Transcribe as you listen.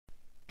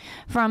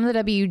From the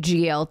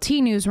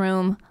WGLT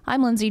Newsroom,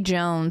 I'm Lindsay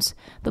Jones.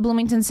 The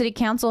Bloomington City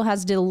Council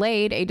has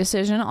delayed a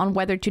decision on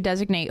whether to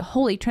designate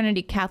Holy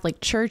Trinity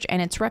Catholic Church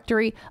and its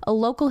rectory a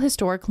local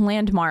historic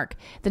landmark.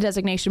 The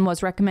designation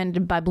was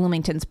recommended by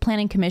Bloomington's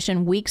Planning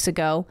Commission weeks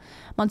ago.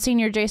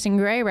 Monsignor Jason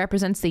Gray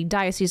represents the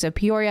Diocese of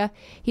Peoria.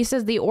 He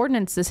says the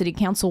ordinance the City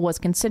Council was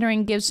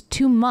considering gives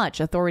too much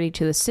authority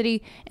to the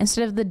city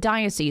instead of the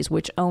diocese,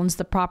 which owns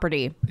the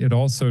property. It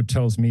also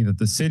tells me that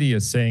the city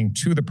is saying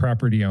to the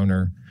property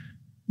owner,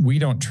 we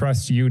don't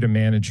trust you to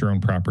manage your own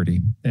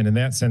property. And in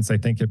that sense, I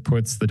think it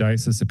puts the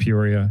Diocese of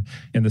Peoria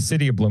and the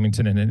city of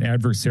Bloomington in an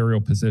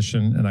adversarial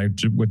position, and I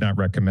would not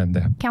recommend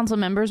that. Council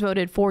members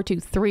voted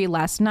 4-3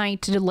 last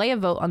night to delay a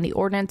vote on the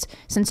ordinance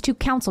since 2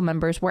 council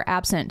members were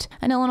absent.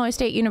 An Illinois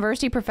State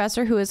University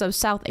professor who is of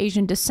South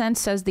Asian descent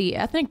says the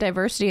ethnic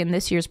diversity in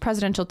this year's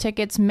presidential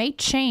tickets may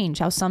change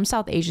how some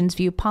South Asians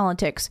view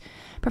politics.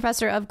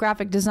 Professor of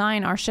Graphic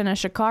Design Arshana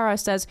Shakara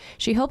says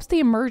she hopes the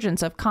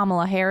emergence of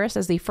Kamala Harris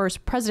as the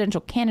first presidential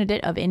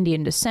candidate of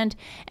Indian descent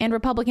and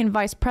Republican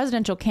vice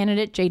presidential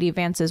candidate J.D.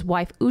 Vance's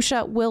wife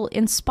Usha will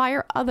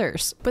inspire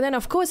others. But then,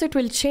 of course, it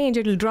will change.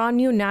 It will draw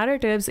new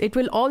narratives. It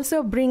will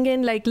also bring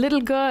in like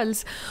little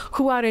girls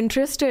who are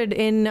interested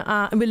in,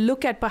 will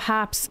look at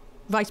perhaps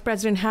Vice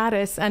President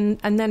Harris and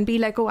then be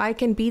like, oh, I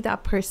can be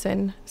that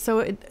person. So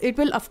it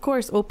will, of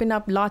course, open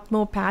up a lot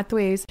more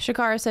pathways.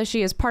 Shakara says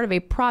she is part of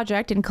a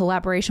project in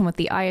collaboration with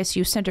the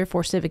ISU Center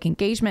for Civic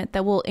Engagement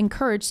that will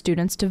encourage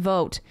students to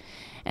vote.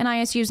 And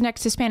ISU's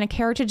next Hispanic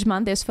Heritage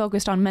Month is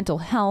focused on mental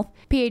health.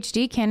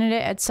 PhD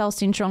candidate at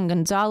Celestine Chong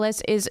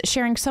Gonzalez is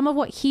sharing some of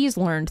what he's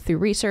learned through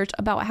research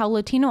about how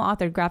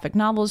Latino-authored graphic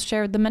novels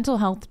shared the mental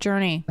health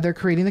journey. They're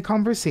creating the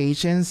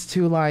conversations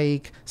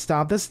to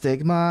stop the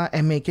stigma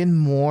and make it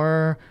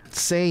more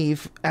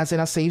safe, as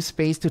in a safe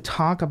space to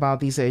talk about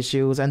these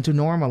issues and to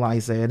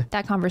normalize it.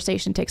 That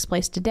conversation takes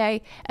place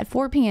today at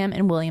 4 p.m.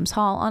 in Williams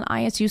Hall on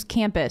ISU's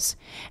campus.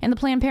 And the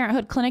Planned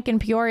Parenthood Clinic in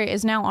Peoria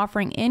is now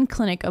offering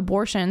in-clinic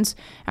abortions.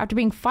 After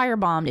being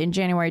firebombed in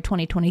January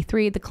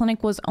 2023, the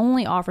clinic was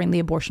only offering the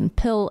abortion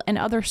pill and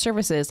other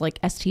services like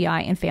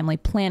STI and family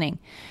planning.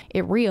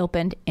 It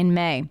reopened in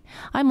May.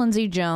 I'm Lindsay Jones.